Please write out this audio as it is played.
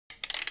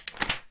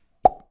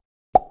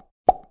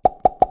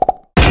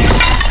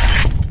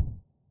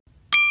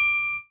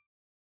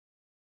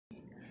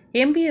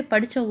MBA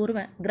படித்த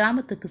ஒருவன்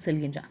கிராமத்துக்கு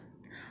செல்கின்றான்.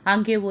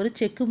 அங்கே ஒரு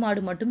செக்கு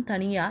மாடு மட்டும்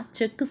தனியாக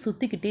செக்கு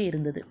சுற்றிக்கிட்டே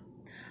இருந்தது.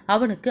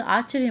 அவனுக்கு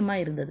ஆச்சரியமா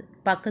இருந்தது.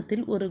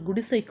 பக்கத்தில் ஒரு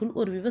குடிசைக்குள்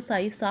ஒரு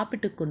விவசாயி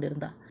சாப்பிட்டு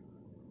கொண்டிருந்தான்.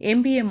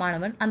 MBA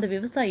மாணவன் அந்த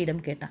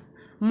விவசாயியிடம் கேட்டான்,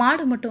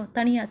 மாடு மட்டும்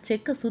தனியாக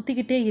செக்கை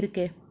சுற்றிக்கிட்டே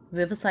இருக்கே?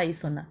 விவசாயி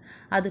சொன்னான்,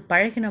 அது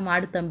பழகின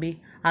மாடு தம்பி,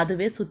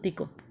 அதுவே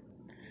சுற்றிக்கும்.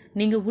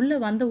 நீங்கள் உள்ளே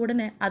வந்த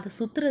உடனே அதை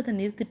சுற்றுறதை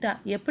நிறுத்திட்டா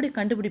எப்படி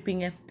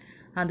கண்டுபிடிப்பீங்க?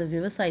 அந்த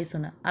விவசாயி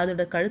சொன்னான்,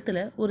 அதோட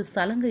கழுத்தில் ஒரு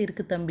சலங்கை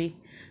இருக்கு தம்பி,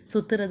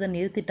 சுற்றுறதை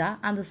நிறுத்திட்டா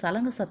அந்த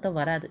சலங்கை சத்தம்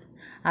வராது,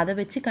 அதை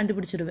வச்சு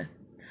கண்டுபிடிச்சிடுவேன்.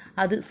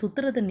 அது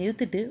சுற்றுறதை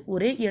நிறுத்திட்டு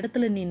ஒரே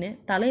இடத்துல நின்று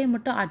தலையை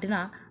மட்டும் ஆட்டினா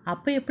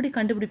அப்போ எப்படி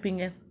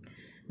கண்டுபிடிப்பீங்க?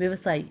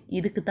 விவசாயி,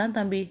 இதுக்கு தான்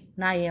தம்பி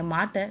நான் என்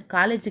மாட்டை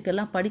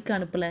காலேஜுக்கெல்லாம் படிக்க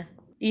அனுப்பலை.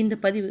 இந்த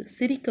பதிவு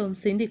சிரிக்கவும்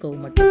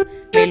சிந்திக்கவும் மட்டும்.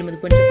 மேலும் இது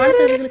கொஞ்சம் பல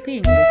தகவல்களுக்கு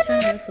எங்களுடைய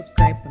சேனலை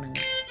சப்ஸ்கிரைப்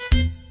பண்ணுங்கள்.